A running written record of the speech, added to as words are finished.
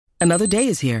Another day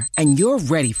is here, and you're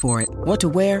ready for it. What to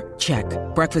wear? Check.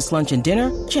 Breakfast, lunch, and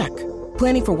dinner? Check.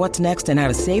 Planning for what's next and how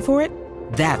to save for it?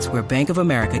 That's where Bank of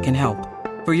America can help.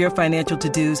 For your financial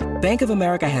to-dos, Bank of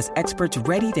America has experts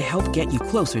ready to help get you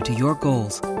closer to your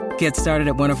goals. Get started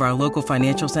at one of our local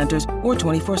financial centers or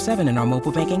 24/7 in our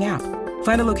mobile banking app.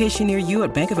 Find a location near you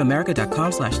at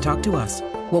bankofamerica.com/talktous.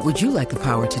 What would you like the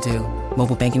power to do?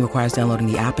 Mobile banking requires downloading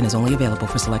the app and is only available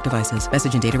for select devices.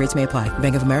 Message and data rates may apply.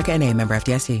 Bank of America N.A., member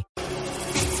FDIC.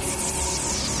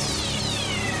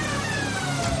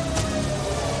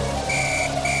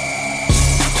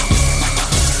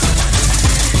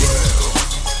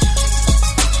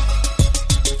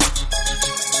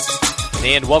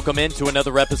 And welcome into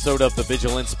another episode of the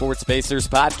Vigilant Sports Pacers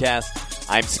podcast.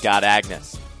 I'm Scott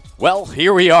Agnes. Well,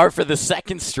 here we are for the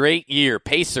second straight year.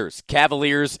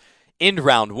 Pacers-Cavaliers in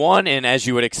round one, and as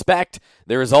you would expect,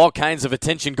 there is all kinds of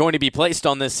attention going to be placed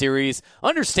on this series,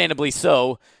 understandably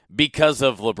so, because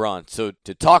of LeBron. So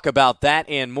to talk about that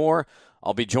and more,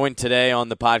 I'll be joined today on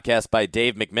the podcast by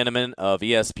Dave McMenamin of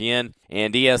ESPN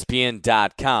and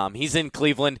ESPN.com. He's in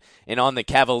Cleveland and on the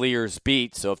Cavaliers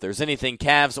beat, so if there's anything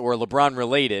Cavs or LeBron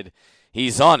related,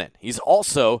 he's on it. He's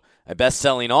also a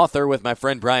best-selling author with my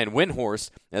friend Brian Windhorst,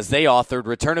 as they authored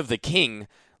Return of the King,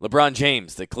 LeBron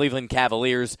James, the Cleveland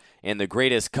Cavaliers, and the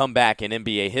greatest comeback in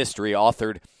NBA history,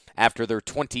 authored after their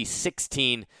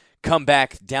 2016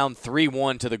 comeback down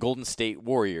 3-1 to the Golden State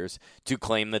Warriors to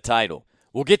claim the title.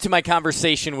 We'll get to my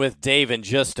conversation with Dave in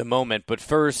just a moment, but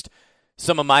first,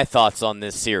 some of my thoughts on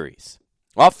this series.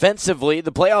 Offensively,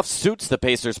 the playoffs suits the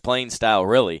Pacers' playing style,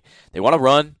 really. They want to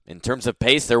run. In terms of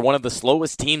pace, they're one of the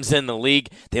slowest teams in the league.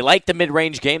 They like the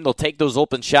mid-range game. They'll take those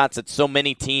open shots that so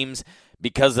many teams,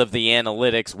 because of the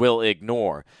analytics, will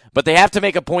ignore. But they have to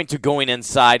make a point to going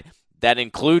inside. That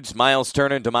includes Miles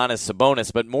Turner and Domantas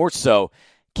Sabonis, but more so,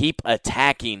 keep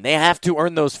attacking. They have to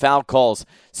earn those foul calls,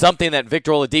 something that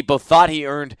Victor Oladipo thought he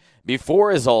earned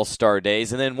before his All-Star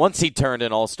days, and then once he turned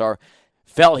an All-Star,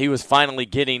 felt he was finally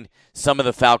getting some of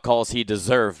the foul calls he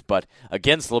deserved. But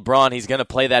against LeBron, he's going to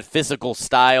play that physical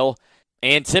style,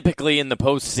 and typically in the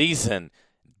postseason,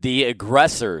 the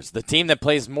aggressors, the team that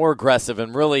plays more aggressive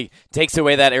and really takes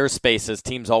away that airspace, as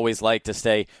teams always like to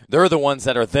say, they're the ones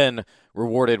that are then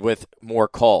rewarded with more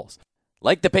calls.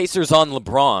 Like the Pacers on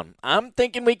LeBron, I'm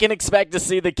thinking we can expect to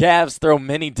see the Cavs throw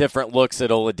many different looks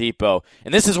at Oladipo.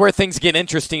 And this is where things get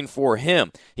interesting for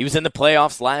him. He was in the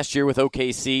playoffs last year with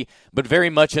OKC, but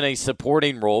very much in a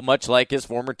supporting role, much like his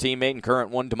former teammate and current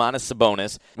one, Domantas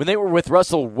Sabonis. When they were with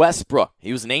Russell Westbrook,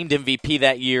 he was named MVP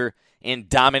that year and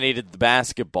dominated the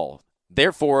basketball.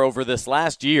 Therefore, over this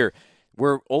last year,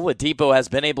 where Oladipo has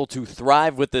been able to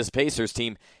thrive with this Pacers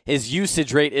team, his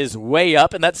usage rate is way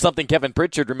up, and that's something Kevin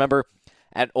Pritchard, remember,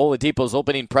 at Oladipo's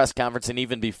opening press conference, and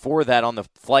even before that on the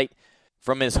flight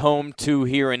from his home to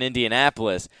here in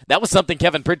Indianapolis. That was something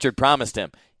Kevin Pritchard promised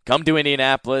him. Come to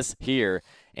Indianapolis here,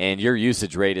 and your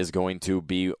usage rate is going to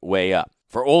be way up.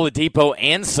 For Oladipo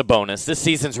and Sabonis, this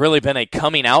season's really been a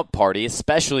coming-out party,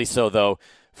 especially so, though,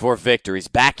 for Victor. He's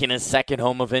back in his second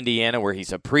home of Indiana, where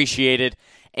he's appreciated,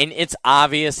 and it's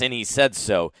obvious, and he said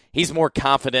so, he's more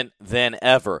confident than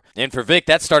ever. And for Vic,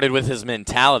 that started with his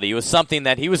mentality. It was something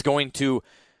that he was going to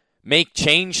make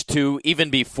change to even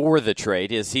before the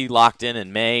trade, as he locked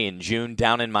in May and June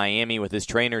down in Miami with his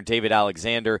trainer, David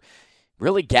Alexander,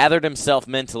 really gathered himself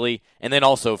mentally, and then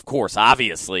also, of course,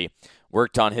 obviously,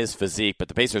 worked on his physique, but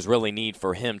the Pacers really need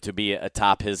for him to be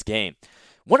atop his game.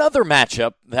 One other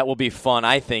matchup that will be fun,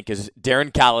 I think, is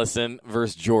Darren Collison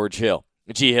versus George Hill.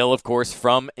 G. Hill, of course,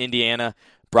 from Indiana,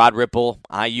 Broad Ripple,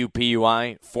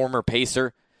 IUPUI, former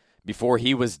Pacer, before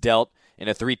he was dealt in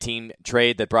a 3-team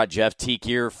trade that brought Jeff Teague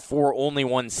here for only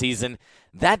one season.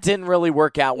 That didn't really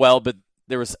work out well, but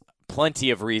there was plenty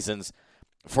of reasons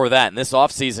for that. And this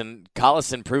offseason,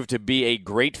 Collison proved to be a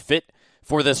great fit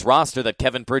for this roster that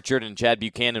Kevin Pritchard and Chad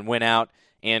Buchanan went out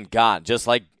and got, just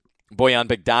like Bojan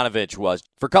Bogdanovic was.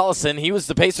 For Collison, he was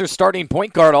the Pacers' starting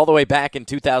point guard all the way back in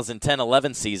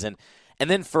 2010-11 season, and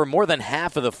then for more than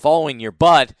half of the following year.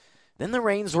 But then the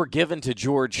reins were given to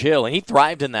George Hill, and he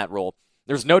thrived in that role.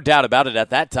 There's no doubt about it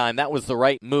at that time. That was the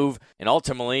right move, and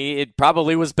ultimately it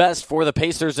probably was best for the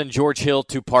Pacers and George Hill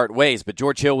to part ways. But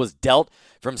George Hill was dealt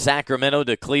from Sacramento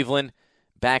to Cleveland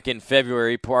back in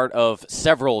February, part of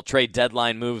several trade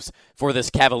deadline moves for this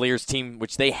Cavaliers team,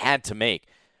 which they had to make.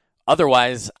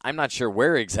 Otherwise, I'm not sure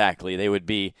where exactly they would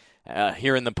be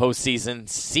here in the postseason,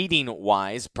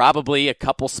 seeding-wise. Probably a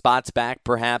couple spots back,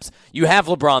 perhaps. You have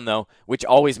LeBron, though, which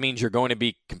always means you're going to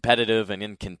be competitive and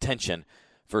in contention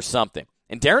for something.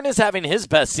 And Darren is having his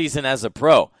best season as a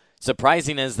pro.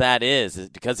 surprising as that is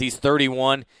because he's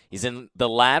 31. He's in the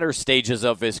latter stages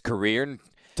of his career, and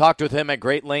talked with him at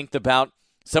great length about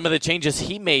some of the changes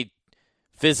he made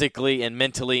physically and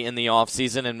mentally in the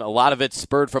offseason, and a lot of it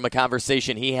spurred from a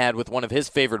conversation he had with one of his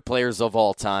favorite players of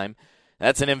all time.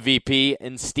 That's an MVP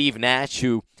in Steve Nash,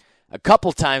 who a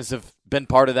couple times have been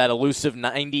part of that elusive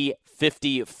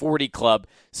 90-50-40 club,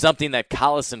 something that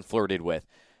Collison flirted with.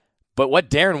 But what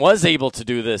Darren was able to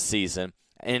do this season,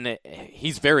 and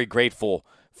he's very grateful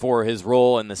for his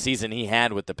role in the season he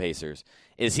had with the Pacers,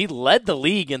 is he led the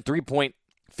league in three-point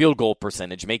field goal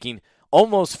percentage, making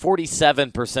almost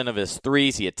 47% of his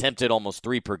threes. He attempted almost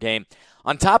 3 per game.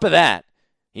 On top of that,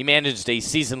 he managed a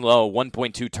season-low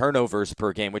 1.2 turnovers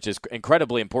per game, which is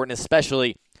incredibly important,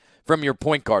 especially from your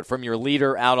point guard, from your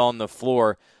leader out on the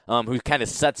floor, who kind of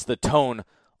sets the tone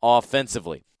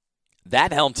offensively.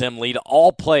 That helped him lead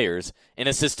all players in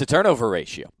assist-to-turnover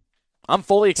ratio. I'm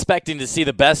fully expecting to see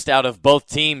the best out of both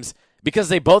teams because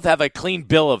they both have a clean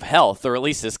bill of health, or at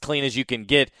least as clean as you can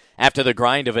get after the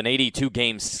grind of an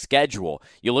 82-game schedule.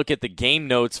 You look at the game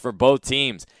notes for both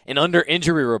teams, and under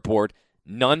injury report,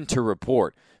 none to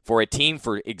report. For a team,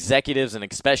 for executives, and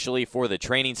especially for the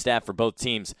training staff for both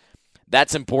teams,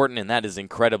 that's important, and that is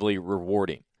incredibly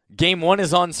rewarding. Game 1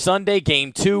 is on Sunday,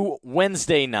 Game 2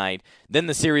 Wednesday night. Then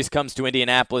the series comes to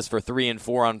Indianapolis for 3 and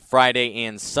 4 on Friday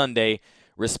and Sunday,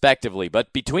 respectively.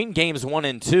 But between Games 1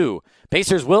 and 2,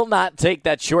 Pacers will not take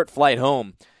that short flight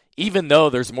home, even though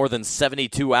there's more than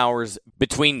 72 hours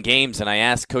between games. And I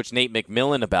asked Coach Nate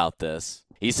McMenamin about this.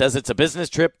 He says it's a business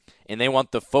trip, and they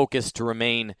want the focus to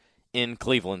remain in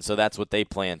Cleveland, so that's what they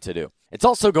plan to do. It's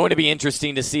also going to be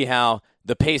interesting to see how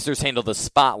the Pacers handle the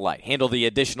spotlight, handle the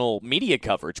additional media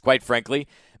coverage, quite frankly,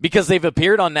 because they've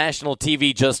appeared on national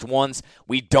TV just once.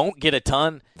 We don't get a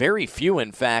ton, very few,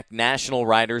 in fact, national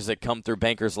writers that come through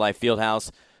Bankers Life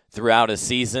Fieldhouse throughout a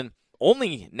season.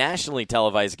 Only nationally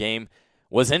televised game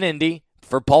was in Indy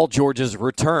for Paul George's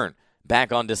return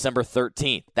back on December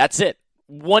 13th. That's it.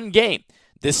 One game.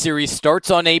 This series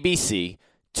starts on ABC.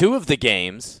 2 of the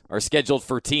games are scheduled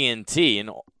for TNT,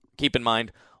 and keep in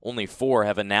mind, only 4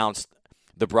 have announced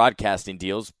the broadcasting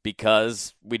deals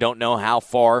because we don't know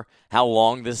how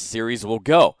long this series will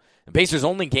go. The Pacers'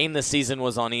 only game this season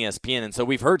was on ESPN, and so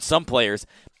we've heard some players,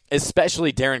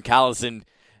 especially Darren Collison,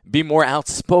 be more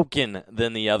outspoken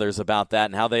than the others about that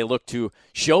and how they look to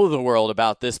show the world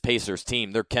about this Pacers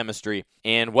team, their chemistry,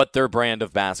 and what their brand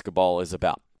of basketball is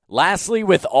about. Lastly,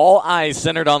 with all eyes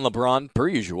centered on LeBron, per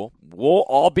usual, we'll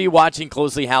all be watching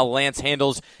closely how Lance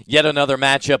handles yet another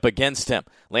matchup against him.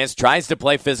 Lance tries to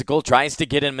play physical, tries to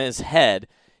get in his head.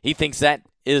 He thinks that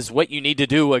is what you need to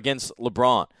do against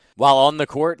LeBron. While on the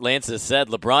court, Lance has said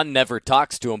LeBron never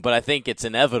talks to him, but I think it's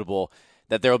inevitable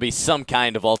that there will be some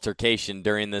kind of altercation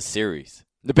during this series.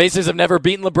 The Pacers have never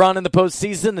beaten LeBron in the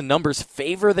postseason. The numbers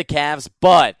favor the Cavs,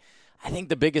 but I think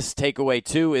the biggest takeaway,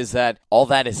 too, is that all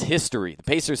that is history. The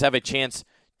Pacers have a chance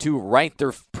to write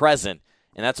their present,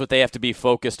 and that's what they have to be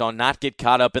focused on, not get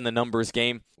caught up in the numbers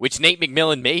game, which Nate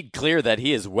McMenamin made clear that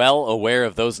he is well aware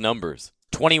of those numbers.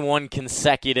 21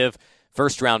 consecutive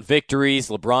first-round victories.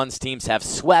 LeBron's teams have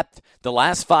swept the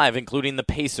last 5, including the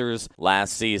Pacers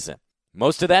last season.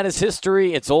 Most of that is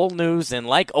history. It's old news, and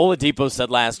like Oladipo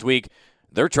said last week,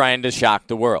 they're trying to shock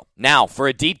the world. Now, for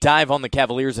a deep dive on the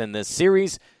Cavaliers in this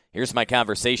series, here's my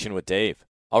conversation with Dave.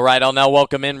 All right, I'll now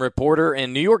welcome in reporter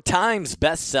and New York Times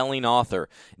best-selling author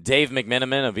Dave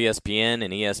McMenamin of ESPN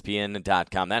and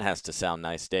ESPN.com. That has to sound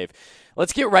nice, Dave.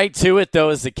 Let's get right to it, though,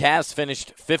 as the Cavs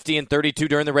finished 50-32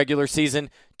 during the regular season.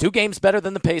 2 games better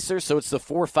than the Pacers, so it's the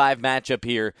 4-5 matchup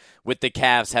here with the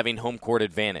Cavs having home court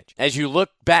advantage. As you look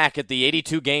back at the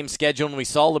 82-game schedule, and we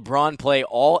saw LeBron play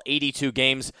all 82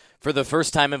 games for the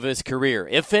first time of his career,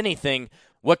 if anything,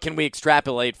 what can we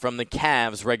extrapolate from the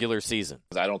Cavs' regular season?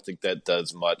 I don't think that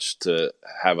does much to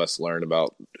have us learn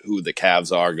about who the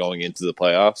Cavs are going into the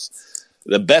playoffs.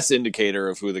 The best indicator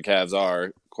of who the Cavs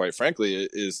are, quite frankly,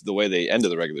 is the way they ended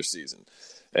the regular season.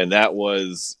 And that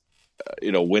was,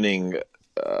 winning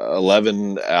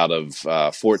 11 out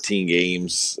of 14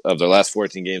 games of their last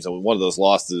 14 games. And one of those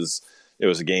losses, it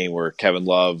was a game where Kevin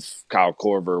Love, Kyle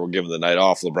Korver were given the night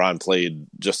off. LeBron played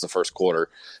just the first quarter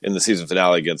in the season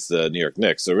finale against the New York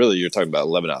Knicks. So really, you're talking about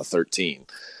 11 out of 13.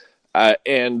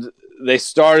 And they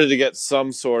started to get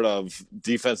some sort of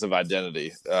defensive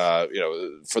identity.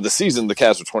 For the season, the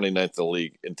Cavs were 29th in the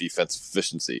league in defensive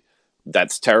efficiency.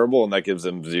 That's terrible, and that gives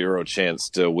them zero chance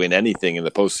to win anything in the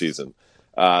postseason.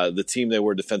 The team they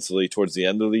were defensively towards the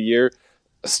end of the year,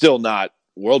 still not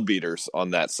world beaters on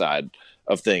that side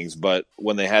of things, but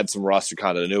when they had some roster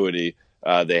continuity,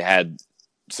 they had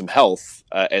some health,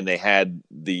 and they had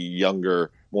the younger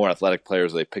more athletic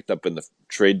players they picked up in the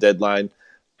trade deadline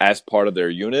as part of their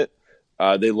unit,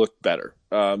 they look better.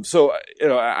 So,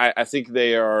 I think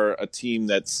they are a team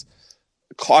that's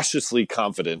cautiously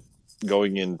confident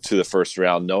going into the first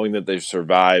round, knowing that they've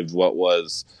survived what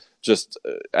was just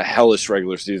a hellish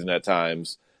regular season at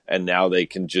times, and now they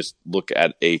can just look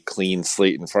at a clean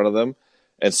slate in front of them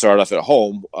and start off at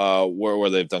home, where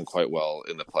they've done quite well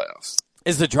in the playoffs.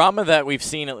 Is the drama that we've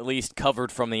seen at least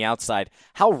covered from the outside,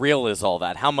 how real is all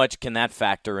that? How much can that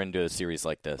factor into a series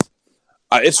like this?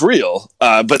 It's real,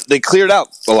 but they cleared out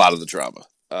a lot of the drama.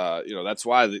 That's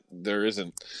why there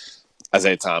isn't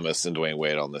Isaiah Thomas and Dwayne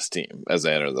Wade on this team as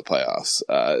they enter the playoffs.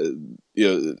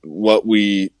 What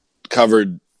we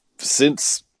covered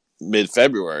since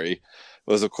mid-February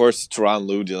was, of course, Tyronn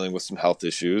Lue dealing with some health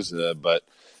issues, but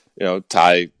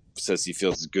Ty says he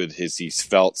feels as good as he's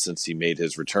felt since he made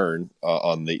his return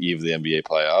on the eve of the NBA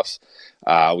playoffs.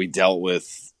 We dealt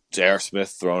with J.R. Smith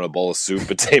throwing a bowl of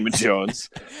soup at Damon Jones.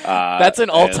 That's an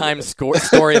all-time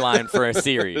storyline for a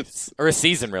series or a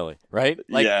season, really, right?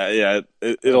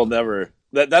 It'll never.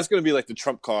 That's going to be like the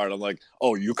trump card. I'm like,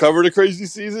 oh, you covered a crazy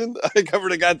season? I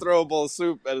covered a guy throwing a bowl of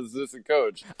soup at his assistant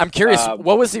coach. I'm curious,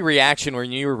 what was the reaction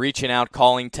when you were reaching out,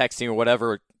 calling, texting, or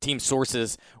whatever, team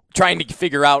sources, trying to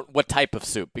figure out what type of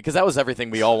soup? Because that was everything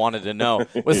we all wanted to know.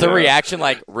 Was the reaction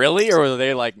like, really, or were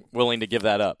they like willing to give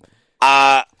that up?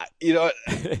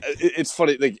 It's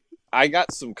funny. Like, I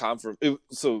got some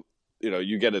so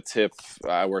you get a tip.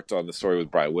 I worked on the story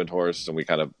with Brian Windhorst, and we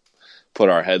kind of put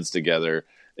our heads together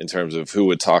in terms of who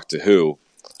would talk to who.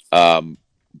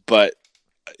 But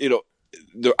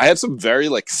I had some very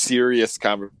serious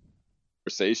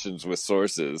conversations with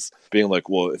sources, being like,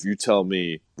 "Well, if you tell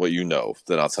me what you know,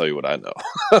 then I'll tell you what I know."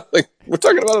 We're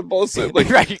talking about a bowl of soup.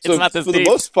 Right. It's not this for deep.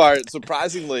 The most part,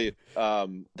 surprisingly,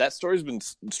 that story's been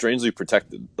strangely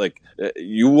protected.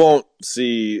 You won't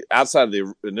see outside of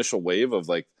the initial wave of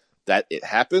that it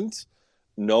happened.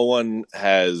 No one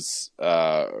has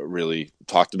really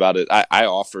talked about it. I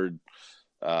offered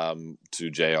to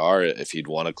JR if he'd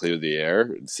want to clear the air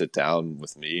and sit down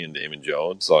with me and Damon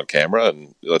Jones on camera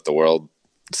and let the world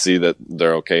see that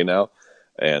they're okay now,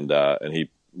 and he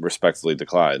respectfully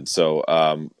declined. So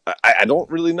I don't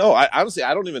really know. Honestly,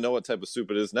 I don't even know what type of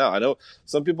soup it is now. I know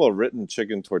some people have written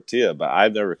chicken tortilla, but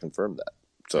I've never confirmed that.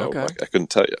 So okay. I couldn't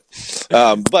tell you.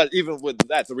 But even with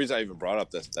that, the reason I even brought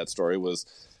up that story was,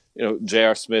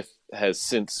 J.R. Smith has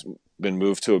since been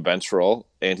moved to a bench role,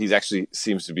 and he's actually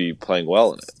seems to be playing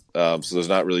well in it. So there's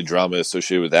not really drama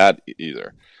associated with that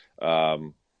either.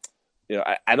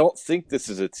 I don't think this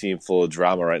is a team full of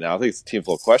drama right now. I think it's a team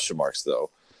full of question marks, though,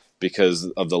 because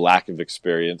of the lack of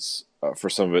experience for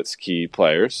some of its key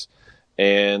players,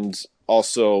 and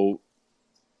also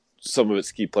some of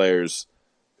its key players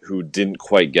who didn't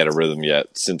quite get a rhythm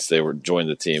yet since they were joined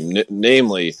the team,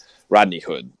 namely Rodney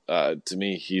Hood. To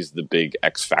me, he's the big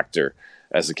X factor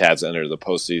as the Cavs enter the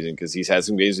postseason, because he's had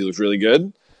some games he looked really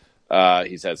good.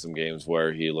 He's had some games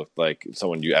where he looked like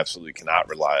someone you absolutely cannot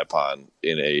rely upon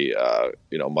in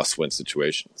a must-win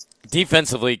situation.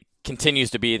 Defensively Continues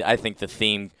to be, I think, the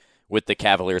theme with the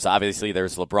Cavaliers. Obviously,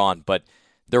 there's LeBron, but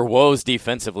their woes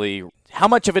defensively. How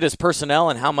much of it is personnel,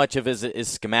 and how much of it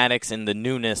is schematics and the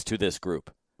newness to this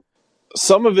group?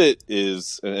 Some of it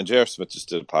is, and J.R. Smith just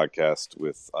did a podcast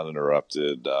with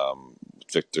Uninterrupted,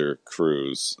 Victor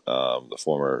Cruz, the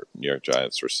former New York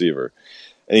Giants receiver.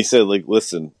 And he said,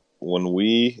 listen, when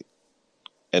we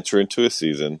enter into a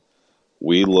season,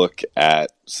 we look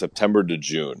at September to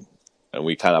June, and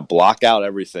we kind of block out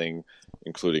everything,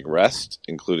 including rest,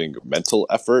 including mental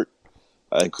effort,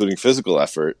 including physical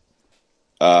effort,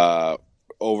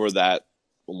 over that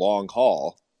long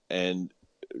haul. And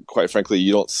quite frankly,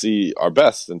 you don't see our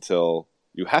best until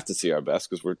you have to see our best,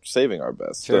 because we're saving our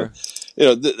best. Sure.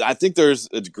 So, I think there's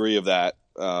a degree of that.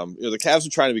 The Cavs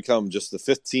are trying to become just the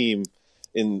fifth team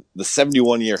in the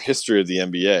 71-year history of the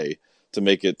NBA to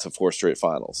make it to 4 straight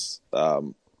finals.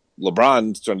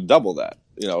 LeBron's trying to double that.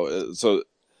 So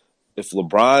if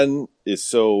LeBron is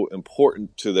so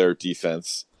important to their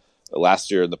defense, last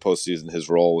year in the postseason, his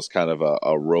role was kind of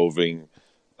a roving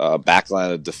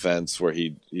backline of defense where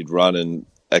he'd run in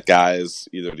at guys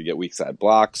either to get weak side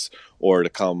blocks or to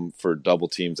come for double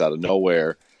teams out of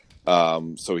nowhere,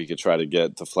 so he could try to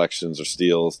get deflections or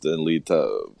steals that lead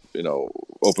to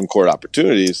open court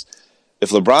opportunities.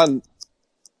 If LeBron,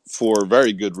 for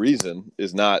very good reason,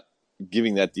 is not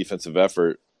giving that defensive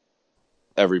effort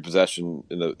every possession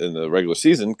in the regular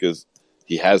season, because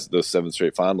he has those 7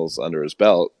 straight finals under his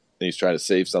belt and he's trying to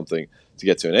save something to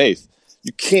get to an 8th,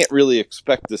 you can't really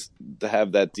expect this to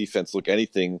have that defense look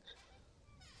anything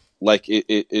like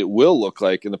it will look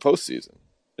like in the postseason.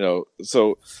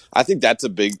 So I think that's a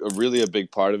really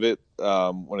big part of it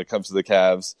when it comes to the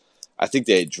Cavs. I think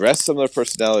they address some of their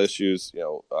personnel issues.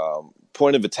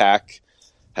 Point of attack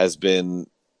has been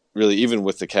really, even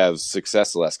with the Cavs'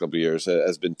 success the last couple of years,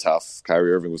 has been tough.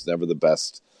 Kyrie Irving was never the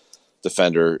best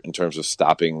defender in terms of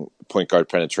stopping point guard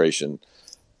penetration.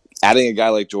 Adding a guy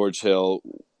like George Hill,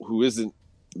 who isn't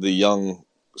the young,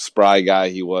 spry guy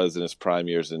he was in his prime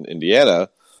years in Indiana,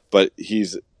 but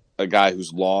he's a guy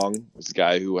who's long. He's a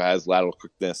guy who has lateral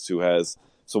quickness, who has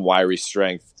some wiry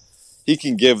strength. He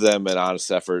can give them an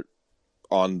honest effort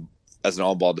as an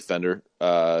on-ball defender.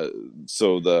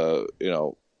 So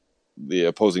the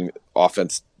opposing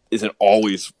offense isn't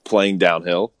always playing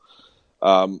downhill.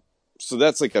 So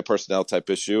that's like a personnel type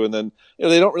issue. And then,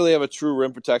 they don't really have a true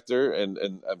rim protector, and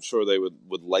I'm sure they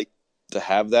would like to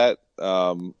have that,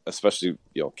 especially,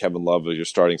 Kevin Love as your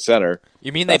starting center.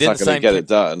 You mean they didn't sign get it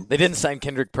done? They didn't sign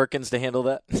Kendrick Perkins to handle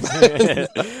that?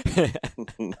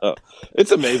 No.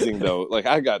 It's amazing, though. Like,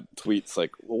 I got tweets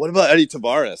like, well, what about Eddie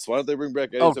Tavares? Why don't they bring back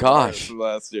Eddie Tavares from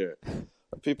last year?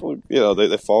 People,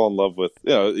 they fall in love with,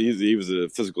 he was a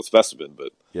physical specimen,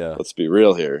 but let's be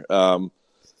real here.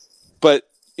 But,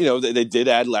 they did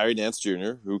add Larry Nance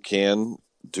Jr., who can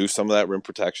do some of that rim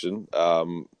protection.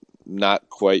 Not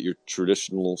quite your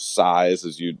traditional size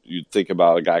as you'd think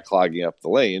about a guy clogging up the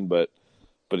lane, but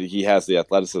he has the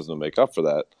athleticism to make up for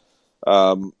that.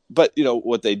 But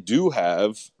what they do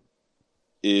have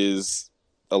is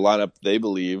a lineup they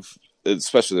believe,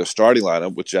 especially their starting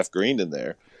lineup with Jeff Green in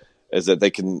there, is that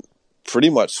they can pretty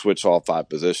much switch all 5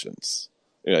 positions.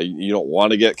 You don't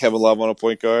want to get Kevin Love on a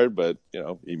point guard, but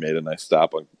he made a nice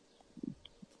stop on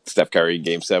Steph Curry in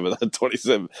Game 7 of the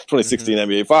 2016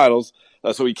 NBA Finals.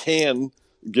 So he can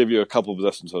give you a couple of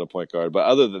possessions on a point guard. But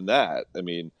other than that,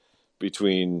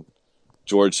 between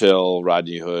George Hill,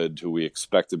 Rodney Hood, who we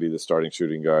expect to be the starting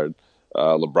shooting guard,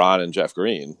 LeBron and Jeff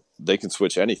Green, they can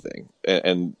switch anything.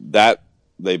 And that,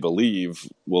 they believe,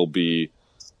 will be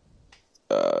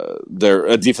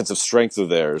a defensive strength of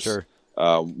theirs. Sure.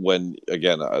 When,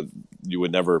 again, you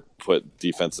would never put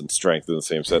defense and strength in the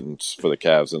same sentence for the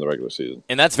Cavs in the regular season.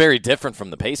 And that's very different from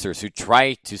the Pacers, who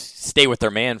try to stay with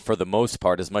their man for the most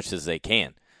part as much as they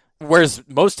can. Whereas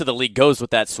most of the league goes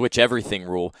with that switch everything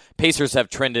rule, Pacers have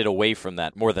trended away from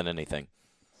that more than anything.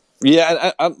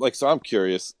 Yeah, I'm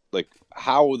curious,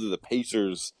 how do the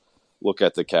Pacers look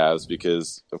at the Cavs?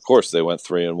 Because, of course, they went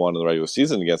 3-1 in the regular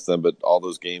season against them, but all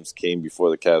those games came before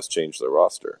the Cavs changed their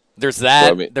roster. There's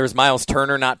that. So, there's Miles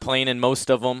Turner not playing in most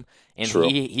of them, and true.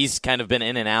 he's kind of been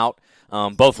in and out,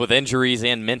 both with injuries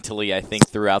and mentally, I think,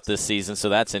 throughout this season, so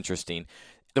that's interesting.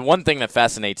 The one thing that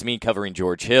fascinates me covering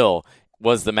George Hill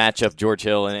was the matchup, George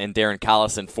Hill and Darren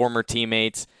Collison, former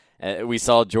teammates. We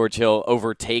saw George Hill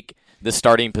overtake the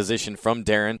starting position from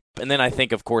Darren. And then I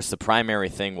think, of course, the primary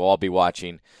thing we'll all be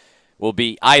watching will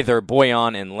be either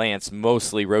Bojan and Lance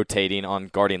mostly rotating on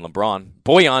guarding LeBron.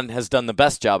 Bojan has done the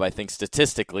best job, I think,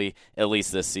 statistically, at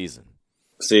least this season.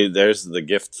 See, there's the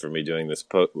gift for me doing this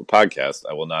podcast.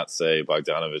 I will not say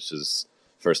Bogdanovich's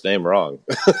first name wrong.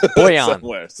 Bojan.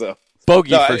 Somewhere, so.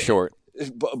 Bogey for short.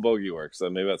 Bogey works, so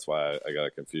maybe that's why I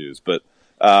got confused. But,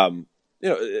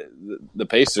 the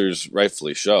Pacers,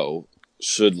 rightfully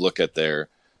should look at their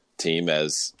team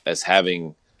as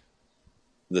having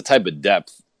the type of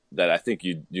depth that I think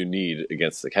you need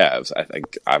against the Cavs. I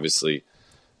think, obviously,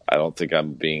 I don't think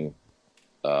I'm being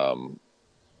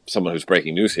someone who's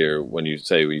breaking news here when you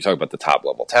talk about the top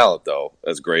level talent, though.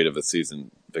 As great of a season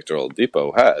Victor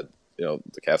Oladipo had,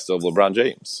 the Cavs still have LeBron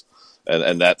James,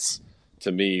 and that's,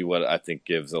 to me, what I think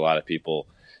gives a lot of people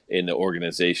in the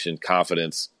organization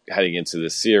confidence heading into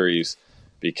this series,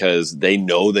 because they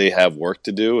know they have work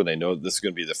to do, and they know this is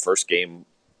going to be the first game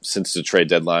since the trade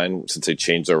deadline, since they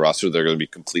changed their roster, they're going to be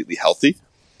completely healthy.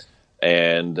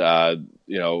 And,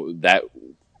 that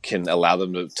can allow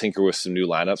them to tinker with some new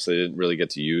lineups they didn't really get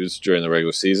to use during the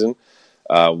regular season,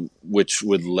 which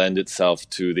would lend itself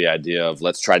to the idea of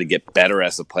let's try to get better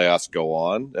as the playoffs go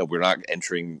on. And we're not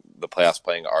entering the playoffs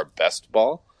playing our best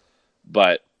ball.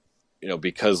 But,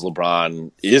 because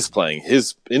LeBron is playing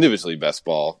his individually best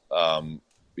ball, and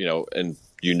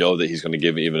that he's going to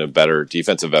give even a better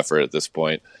defensive effort at this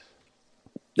point,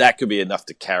 that could be enough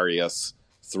to carry us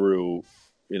through,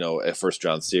 a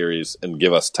first-round series and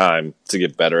give us time to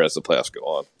get better as the playoffs go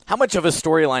on. How much of a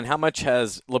storyline, how much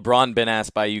has LeBron been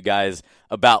asked by you guys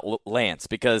about Lance?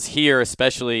 Because here,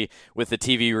 especially with the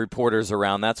TV reporters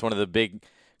around, that's one of the big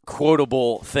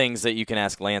quotable things that you can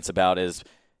ask Lance about is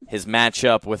his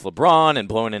matchup with LeBron and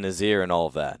blowing in his ear and all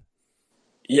of that.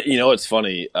 Yeah, it's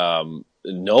funny.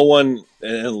 No one,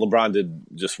 and LeBron did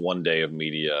just one day of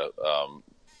media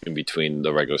in between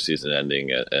the regular season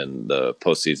ending and the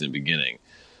postseason beginning.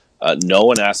 No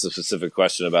one asked a specific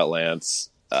question about Lance.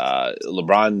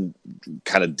 LeBron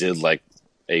kind of did like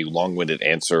a long-winded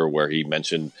answer where he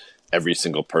mentioned every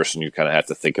single person you kind of have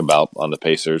to think about on the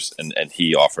Pacers, and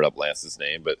he offered up Lance's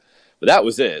name, but that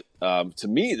was it. To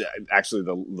me, actually,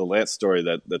 the Lance story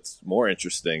that's more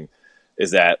interesting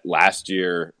is that last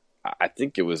year, I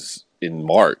think it was in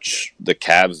March, the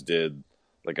Cavs did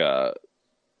like a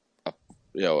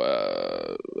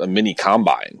mini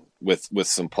combine with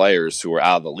some players who were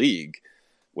out of the league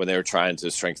when they were trying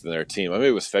to strengthen their team. I mean,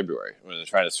 it was February when they were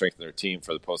trying to strengthen their team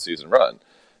for the postseason run.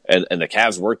 And the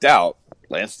Cavs worked out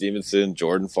Lance Stevenson,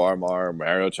 Jordan Farmar,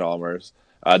 Mario Chalmers.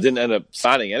 Didn't end up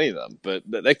signing any of them, but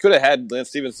they could have had Lance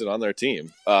Stevenson on their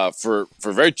team for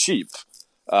very cheap.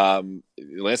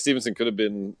 Lance Stevenson could have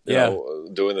been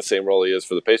doing the same role he is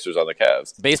for the Pacers on the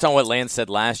Cavs. Based on what Lance said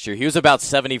last year, he was about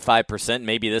 75%.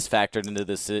 Maybe this factored into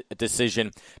this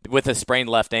decision with a sprained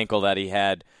left ankle that he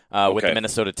had with the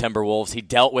Minnesota Timberwolves. He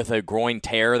dealt with a groin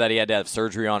tear that he had to have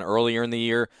surgery on earlier in the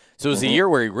year. So it was a year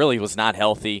where he really was not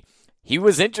healthy. He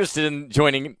was interested in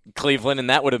joining Cleveland, and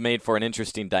that would have made for an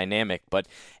interesting dynamic. But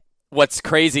what's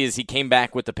crazy is he came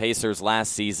back with the Pacers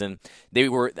last season.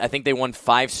 I think they won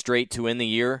 5 straight to end the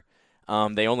year.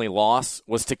 They only lost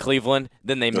was to Cleveland.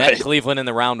 Then they met Cleveland in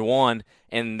the round 1,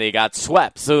 and they got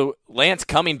swept. So Lance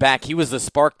coming back, he was the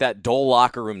spark that dull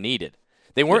locker room needed.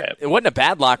 They weren't. It wasn't a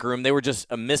bad locker room. They were just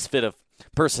a misfit of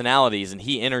personalities, and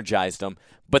he energized them.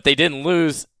 But they didn't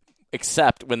lose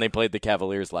except when they played the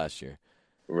Cavaliers last year.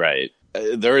 Right.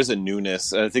 There is a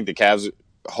newness, and I think the Cavs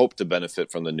hope to benefit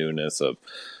from the newness of,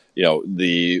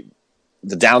 the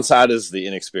downside is the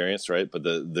inexperience, right? But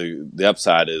the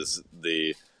upside is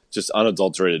the just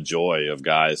unadulterated joy of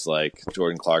guys like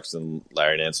Jordan Clarkson,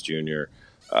 Larry Nance Jr.,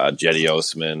 Jetty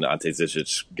Osman, Ante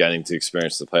Zizic getting to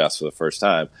experience the playoffs for the first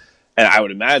time. And I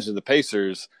would imagine the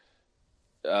Pacers,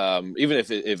 even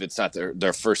if it's not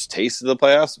their first taste of the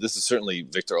playoffs, this is certainly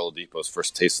Victor Oladipo's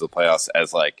first taste of the playoffs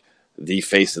as like the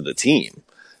face of the team.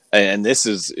 And this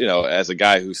is, as a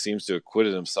guy who seems to have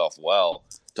acquitted himself well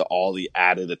to all the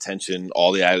added attention,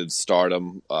 all the added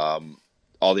stardom,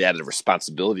 all the added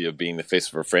responsibility of being the face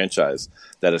of a franchise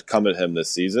that has come at him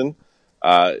this season,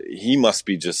 he must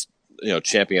be just,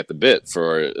 champing at the bit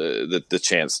for the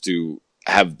chance to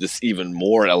have this even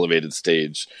more elevated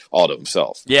stage all to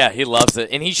himself. Yeah, he loves it.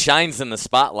 And he shines in the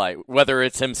spotlight, whether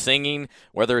it's him singing,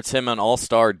 whether it's him on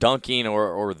All-Star dunking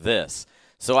or this.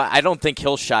 So I don't think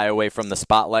he'll shy away from the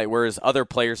spotlight, whereas other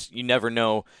players, you never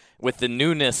know with the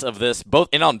newness of this,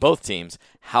 on both teams,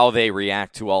 how they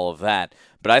react to all of that.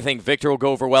 But I think Victor will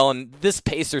go over well, and this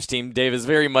Pacers team, Dave, is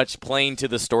very much playing to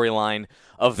the storyline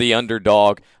of the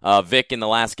underdog. Vic, in the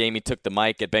last game, he took the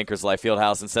mic at Bankers Life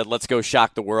Fieldhouse and said, "Let's go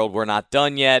shock the world. We're not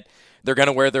done yet." They're going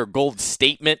to wear their gold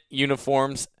statement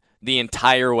uniforms the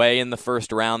entire way in the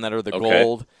first round that are the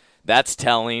gold. That's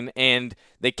telling. And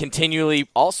they continually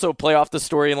also play off the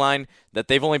storyline that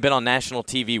they've only been on national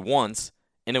TV once,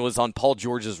 and it was on Paul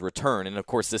George's return. And, of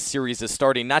course, this series is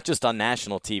starting not just on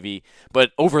national TV,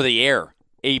 but over-the-air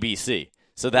ABC.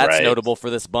 So that's notable for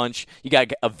this bunch. You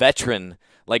got a veteran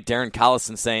like Darren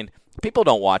Collison saying, people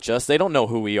don't watch us. They don't know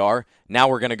who we are. Now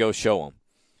we're going to go show them.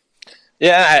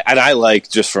 Yeah, and I like,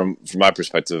 just from my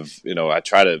perspective, I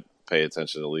try to pay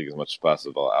attention to the league as much as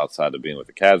possible outside of being with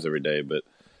the Cavs every day, but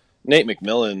Nate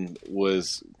McMillan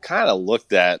was kind of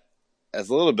looked at as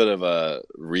a little bit of a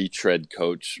retread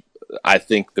coach. I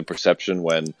think the perception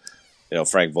when,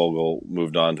 Frank Vogel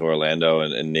moved on to Orlando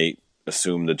and Nate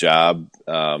assumed the job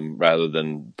rather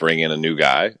than bring in a new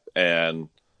guy. And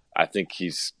I think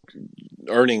he's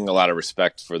earning a lot of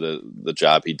respect for the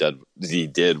job he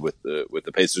did with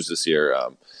the Pacers this year.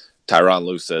 Tyronn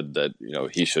Lue said that,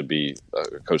 he should be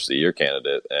a Coach of the Year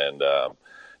candidate. And,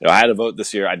 I had a vote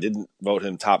this year. I didn't vote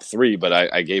him top 3, but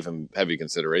I gave him heavy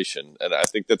consideration. And I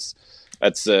think that's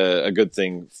a good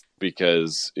thing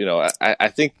because, I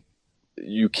think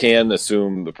you can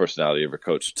assume the personality of a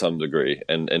coach to some degree.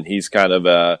 And he's kind of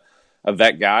a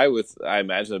vet guy with, I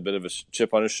imagine, a bit of a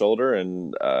chip on his shoulder.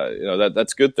 And,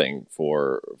 that's a good thing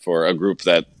for a group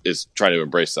that is trying to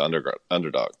embrace the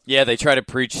underdog. Yeah, they try to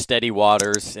preach steady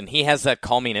waters, and he has that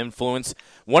calming influence.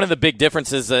 One of the big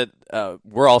differences that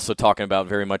we're also talking about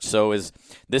very much so is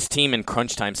this team in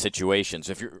crunch time situations.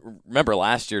 If you remember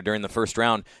last year during the first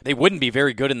round, they wouldn't be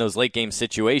very good in those late game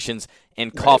situations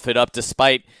and cough it up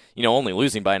despite, only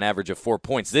losing by an average of 4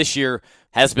 points. This year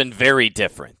has been very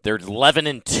different. They're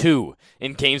 11-2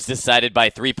 in games decided by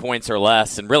 3 points or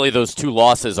less, and really those 2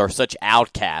 losses are such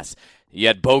outcasts. You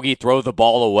had Bogey throw the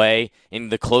ball away in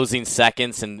the closing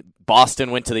seconds, and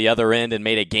Boston went to the other end and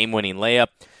made a game-winning layup.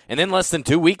 And then less than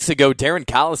 2 weeks ago, Darren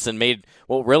Collison made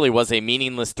what really was a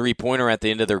meaningless three-pointer at the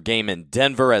end of their game in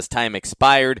Denver as time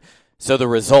expired. So the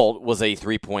result was a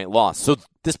 3-point loss. So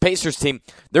this Pacers team,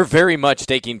 they're very much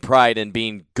taking pride in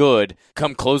being good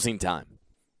come closing time.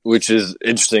 Which is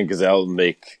interesting because that'll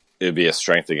make it be a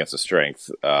strength against a strength.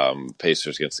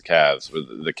 Pacers against the Cavs.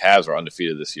 The Cavs are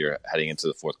undefeated this year heading into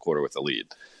the fourth quarter with a lead.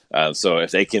 So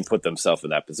if they can put themselves in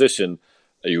that position,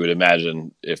 you would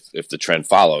imagine if the trend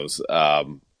follows,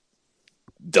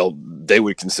 they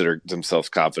would consider themselves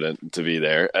confident to be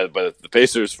there. But if the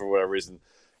Pacers, for whatever reason,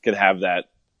 can have that,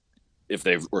 if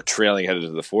they were trailing headed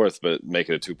to the fourth, but make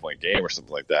it a 2-point game or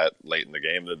something like that late in the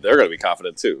game, then they're going to be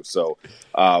confident too. So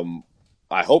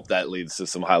I hope that leads to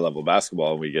some high-level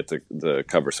basketball and we get to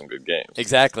cover some good games.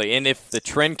 Exactly. And if the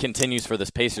trend continues for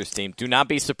this Pacers team, do not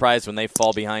be surprised when they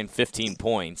fall behind 15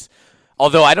 points.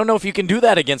 Although I don't know if you can do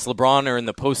that against LeBron or in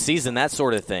the postseason, that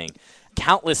sort of thing.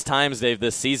 Countless times, Dave,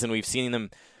 this season, we've seen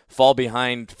them fall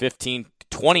behind 15,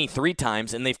 23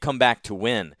 times, and they've come back to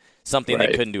win, something they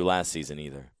couldn't do last season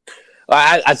either.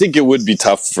 I think it would be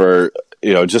tough for,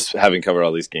 just having covered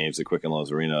all these games at Quicken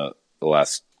Loans Arena the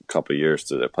last couple of years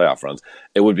to their playoff runs,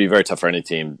 it would be very tough for any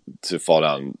team to fall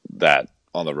down that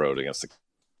on the road against the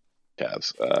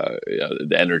Cavs.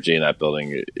 The energy in that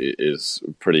building is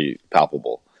pretty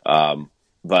palpable.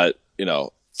 But,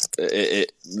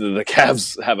 the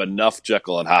Cavs have enough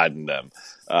Jekyll and Hyde in them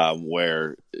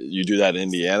where you do that in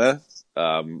Indiana,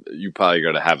 you probably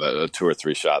going to have a 2 or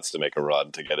 3 shots to make a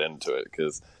run to get into it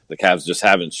because the Cavs just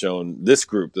haven't shown this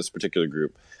particular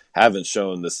group, haven't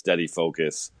shown the steady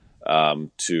focus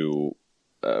to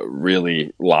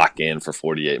really lock in for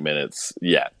 48 minutes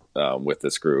yet with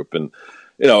this group. And,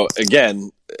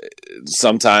 again,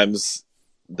 sometimes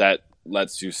that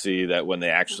lets you see that when they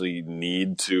actually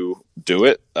need to do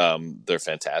it, they're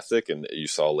fantastic. And you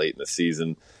saw late in the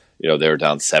season, they were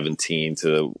down 17 to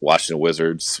the Washington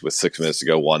Wizards with 6 minutes to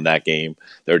go, won that game.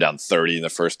 They were down 30 in the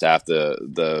first half.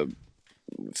 The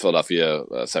Philadelphia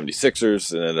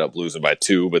 76ers ended up losing by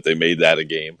 2, but they made that a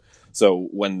game. So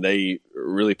when they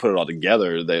really put it all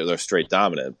together, they're straight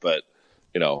dominant. But,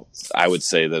 I would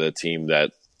say that a team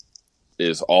that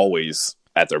is always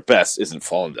at their best isn't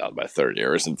falling down by 30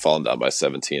 or isn't falling down by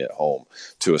 17 at home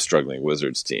to a struggling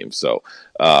Wizards team. So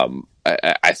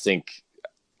I think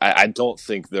I don't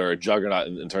think they're a juggernaut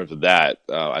in terms of that.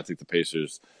 I think the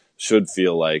Pacers should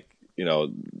feel like,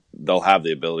 they'll have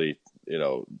the ability,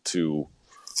 to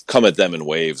come at them in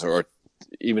waves, or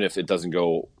even if it doesn't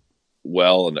go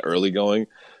well in the early going,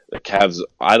 the Cavs,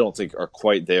 I don't think are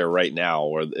quite there right now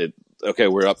where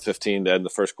we're up 15 to end the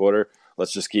first quarter.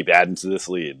 Let's just keep adding to this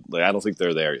lead. I don't think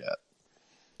they're there yet.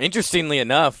 Interestingly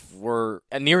enough, we're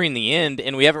nearing the end,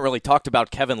 and we haven't really talked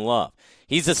about Kevin Love.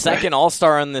 He's the second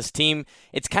All-Star on this team.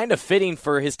 It's kind of fitting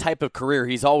for his type of career.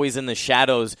 He's always in the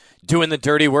shadows, doing the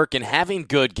dirty work and having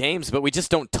good games, but we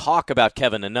just don't talk about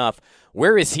Kevin enough.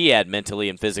 Where is he at mentally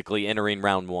and physically entering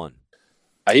round one?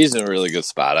 He's in a really good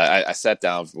spot. I sat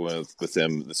down with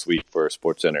him this week for a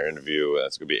SportsCenter interview.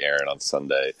 It's going to be airing on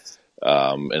Sunday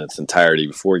in its entirety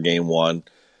before Game 1.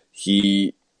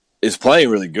 He is playing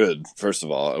really good, first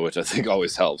of all, which I think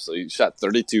always helps. So he shot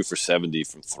 32 for 70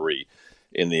 from 3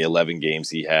 in the 11 games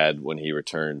he had when he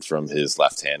returned from his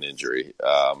left hand injury.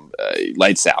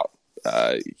 Lights out.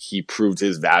 He proved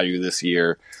his value this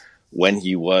year when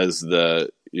he was the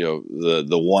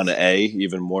 1A,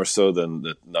 even more so than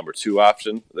the number 2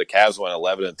 option. The Cavs went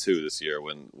 11-2 this year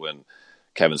when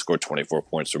Kevin scored 24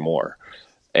 points or more.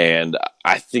 And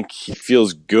I think he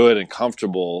feels good and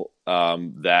comfortable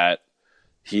that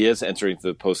he is entering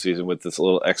the postseason with this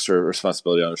little extra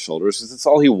responsibility on his shoulders. It's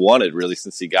all he wanted, really,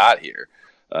 since he got here.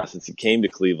 Since he came to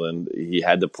Cleveland, he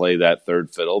had to play that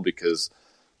third fiddle because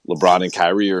LeBron and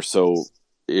Kyrie are so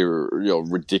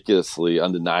ridiculously,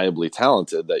 undeniably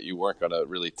talented that you weren't going to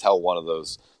really tell one of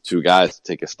those 2 guys to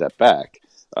take a step back.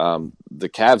 The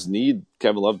Cavs need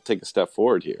Kevin Love to take a step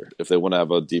forward here if they want to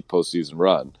have a deep postseason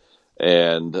run.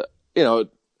 And,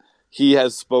 he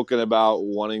has spoken about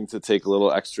wanting to take a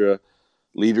little extra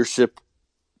leadership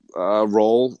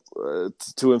role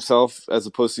to himself as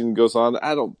the postseason goes on.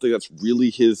 I don't think that's really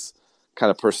his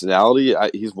kind of personality.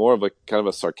 He's more of a kind of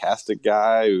a sarcastic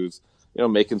guy who's,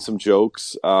 making some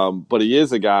jokes. But he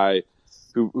is a guy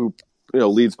who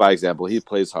leads by example. He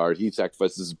plays hard. He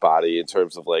sacrifices his body in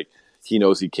terms of he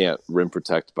knows he can't rim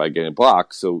protect by getting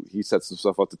blocked. So he sets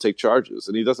himself up to take charges,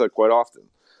 and he does that quite often.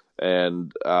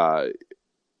 And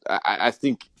I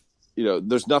think,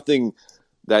 there's nothing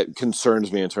that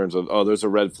concerns me in terms of, there's a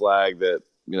red flag that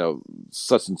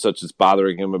such and such is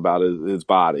bothering him about his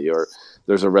body, or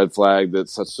there's a red flag that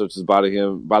such and such is bothering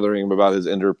him about his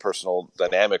interpersonal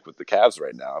dynamic with the Cavs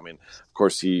right now. I mean, of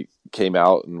course, he came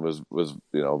out and was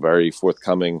very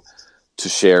forthcoming to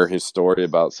share his story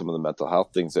about some of the mental health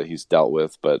things that he's dealt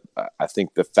with. But I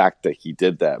think the fact that he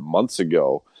did that months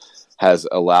ago has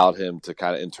allowed him to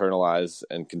kind of internalize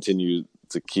and continue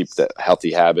to keep the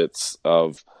healthy habits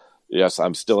of, yes,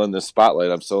 I'm still in this spotlight,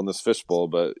 I'm still in this fishbowl,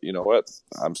 but you know what?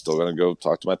 I'm still going to go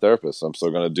talk to my therapist. I'm still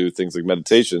going to do things like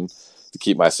meditation to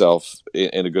keep myself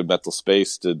in a good mental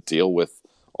space to deal with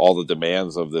all the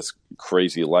demands of this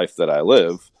crazy life that I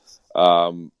live.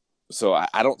 So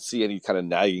I don't see any kind of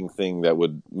nagging thing that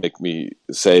would make me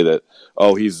say that,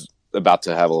 oh, he's about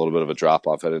to have a little bit of a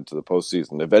drop-off heading into the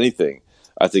postseason. If anything,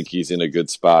 I think he's in a good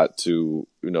spot to,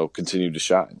 continue to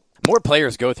shine. More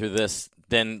players go through this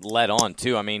than let on,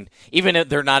 too. I mean, even if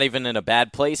they're not even in a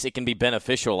bad place, it can be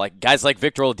beneficial. Like guys like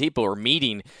Victor Oladipo are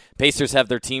meeting. Pacers have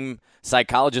their team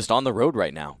psychologist on the road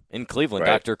right now in Cleveland,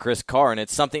 right. Dr. Chris Carr, and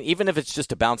it's something, even if it's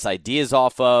just to bounce ideas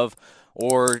off of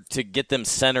or to get them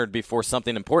centered before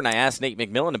something important. I asked Nate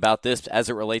McMillan about this as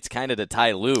it relates kind of to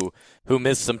Ty Lue, who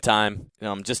missed some time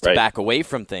just to back away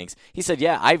from things. He said,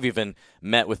 yeah, I've even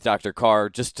met with Dr. Carr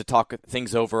just to talk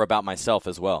things over about myself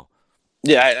as well.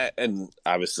 Yeah, and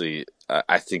obviously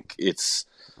I think it's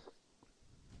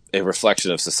a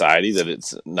reflection of society that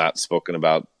it's not spoken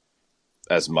about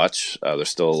as much. There's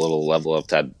still a little level of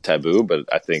taboo, but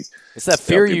I think it's that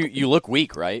fear you look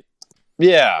weak, right?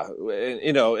 Yeah,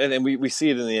 and we see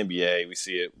it in the NBA. We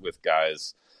see it with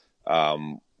guys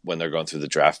when they're going through the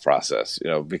draft process,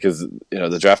 because,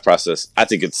 the draft process, I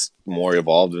think it's more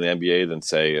evolved in the NBA than,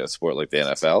 say, a sport like the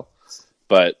NFL.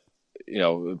 But,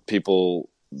 people,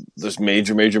 there's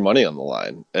major money on the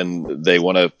line, and they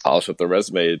want to polish up their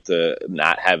resume to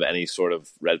not have any sort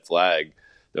of red flag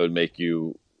that would make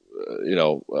you,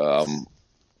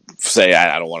 say,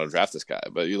 I don't want to draft this guy.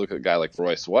 But you look at a guy like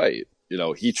Royce White.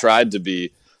 He tried to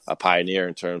be a pioneer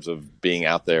in terms of being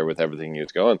out there with everything he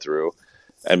was going through.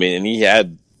 I mean, and he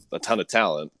had a ton of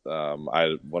talent.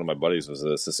 One of my buddies was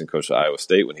an assistant coach at Iowa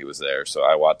State when he was there, so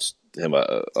I watched him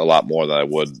a lot more than I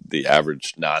would the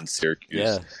average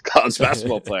non-Syracuse college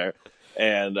basketball player.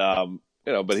 And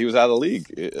but he was out of the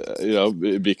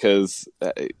league, because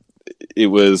it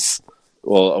was,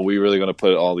 well, are we really going to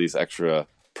put all these extra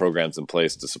programs in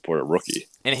place to support a rookie?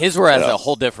 And his were at a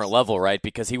whole different level, right?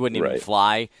 Because he wouldn't even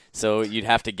fly, so you'd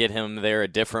have to get him there a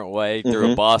different way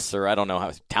through a bus or I don't know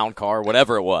how, town car,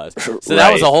 whatever it was. So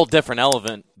that was a whole different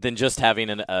element than just having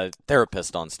a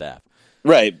therapist on staff.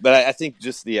 Right, but I think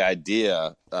just the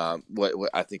idea, what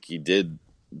I think he did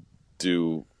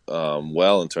do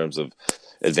well in terms of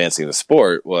advancing the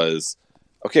sport was,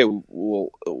 okay, well,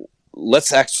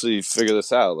 let's actually figure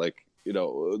this out. Like,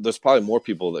 there's probably more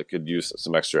people that could use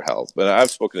some extra help. But I've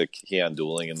spoken to Keon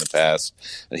Dooling in the past,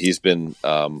 and he's been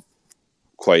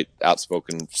quite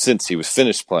outspoken since he was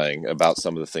finished playing about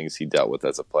some of the things he dealt with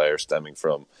as a player stemming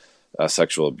from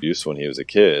sexual abuse when he was a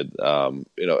kid. A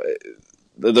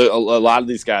lot of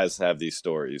these guys have these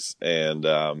stories, and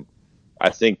I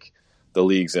think the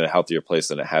league's in a healthier place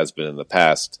than it has been in the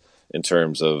past in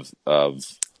terms of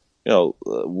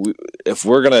if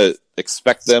we're going to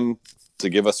expect them to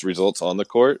give us results on the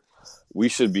court, we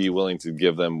should be willing to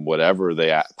give them whatever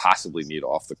they possibly need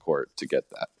off the court to get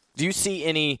that. Do you see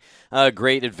any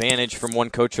great advantage from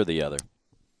one coach or the other?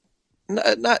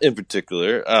 Not in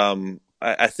particular.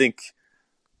 I think,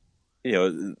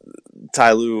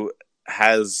 Ty Lue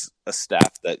has a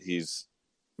staff that he's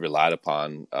relied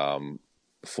upon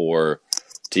for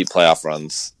deep playoff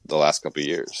runs the last couple of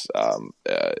years.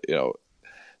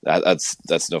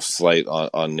 That's no slight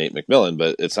on Nate McMillan,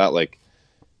 but it's not like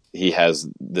he has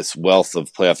this wealth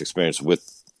of playoff experience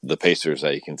with the Pacers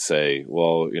that he can say,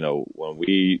 well, when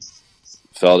we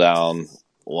fell down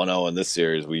 1-0 in this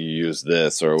series, we used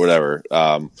this or whatever.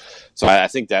 So I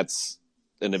think that's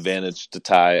an advantage to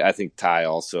Ty. I think Ty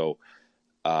also,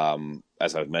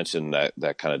 as I've mentioned,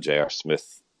 that kind of J.R.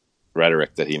 Smith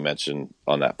rhetoric that he mentioned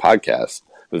on that podcast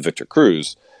with Victor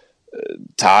Cruz,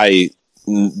 Ty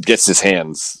gets his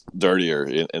hands dirtier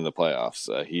in the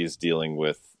playoffs. He's dealing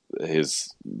with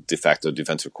his de facto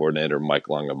defensive coordinator, Mike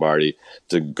Longobardi,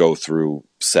 to go through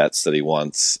sets that he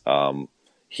wants.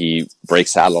 He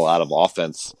breaks out a lot of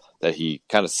offense that he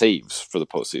kind of saves for the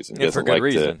postseason. He doesn't like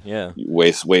reason. To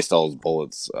waste all his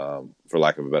bullets, for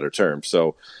lack of a better term.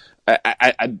 So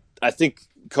I think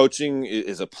coaching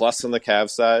is a plus on the Cavs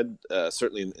side,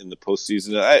 certainly in the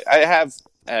postseason. I have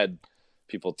had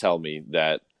people tell me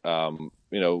that, and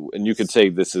you could say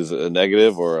this is a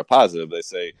negative or a positive. They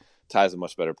say Ty's a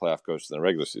much better playoff coach than a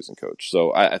regular season coach.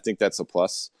 So I think that's a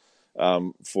plus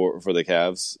for the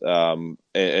Cavs.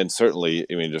 And certainly,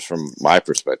 I mean, just from my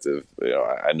perspective,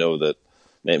 I know that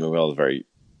Nate McMenamin is very,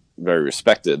 very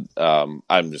respected. I'm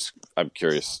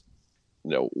curious,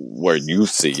 where you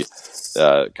see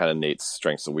kind of Nate's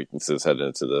strengths and weaknesses heading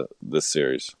into this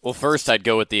series. Well, first I'd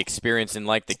go with the experience, and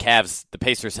like the Cavs, the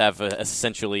Pacers have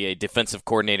essentially a defensive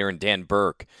coordinator in Dan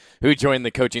Burke, who joined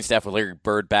the coaching staff with Larry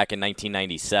Bird back in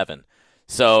 1997.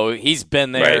 So he's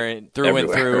been there through and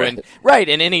through. And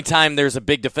any time there's a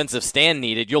big defensive stand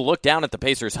needed, you'll look down at the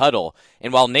Pacers huddle,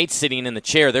 and while Nate's sitting in the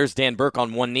chair, there's Dan Burke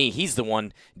on one knee. He's the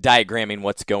one diagramming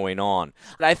what's going on.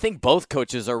 But I think both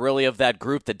coaches are really of that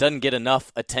group that doesn't get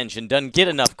enough attention, doesn't get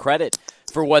enough credit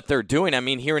for what they're doing. I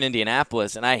mean, here in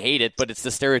Indianapolis, and I hate it, but it's the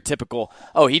stereotypical,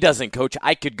 he doesn't coach.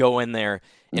 I could go in there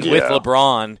and with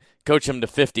LeBron coach him to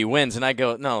 50 wins. And I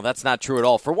go, no, that's not true at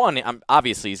all. For one,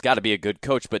 obviously he's got to be a good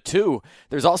coach. But two,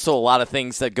 there's also a lot of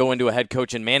things that go into a head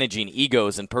coach in managing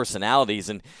egos and personalities.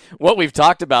 And what we've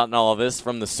talked about in all of this,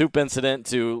 from the soup incident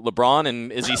to LeBron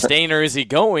and is he staying or is he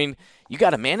going, you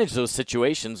got to manage those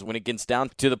situations when it gets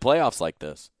down to the playoffs like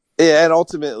this. Yeah, and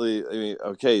ultimately, I mean,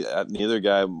 okay, neither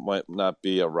guy might not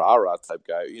be a rah-rah type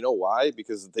guy. You know why?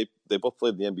 Because they both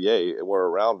played in the NBA and were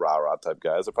around rah-rah type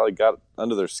guys that probably got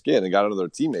under their skin and got under their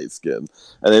teammates' skin, and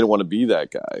they didn't want to be that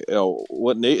guy.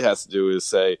 What Nate has to do is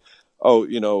say, were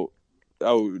you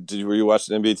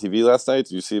watching NBA TV last night?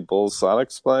 Did you see Bulls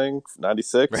Sonics playing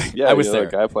 96? Right. Yeah, I was there.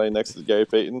 The guy playing next to Gary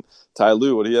Payton. Ty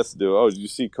Lue, what he has to do? Did you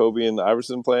see Kobe and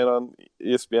Iverson playing on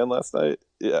ESPN last night?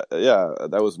 Yeah,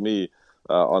 that was me.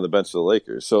 On the bench of the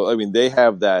Lakers. So, I mean, they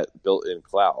have that built-in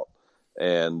clout.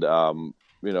 And,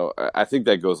 I think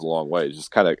that goes a long way.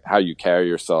 Just kind of how you carry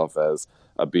yourself as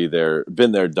a been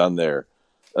there, done that,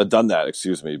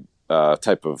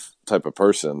 type of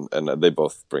person. And they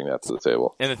both bring that to the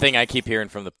table. And the thing I keep hearing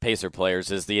from the Pacer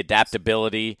players is the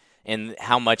adaptability and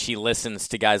how much he listens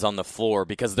to guys on the floor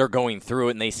because they're going through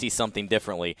it and they see something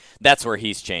differently. That's where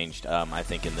he's changed, I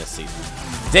think, in this season.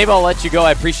 Dave, I'll let you go.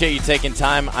 I appreciate you taking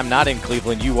time. I'm not in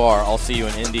Cleveland. You are. I'll see you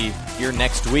in Indy here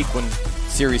next week when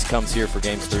series comes here for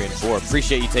games 3 and 4.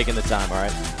 Appreciate you taking the time, all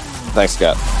right? Thanks,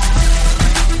 Scott.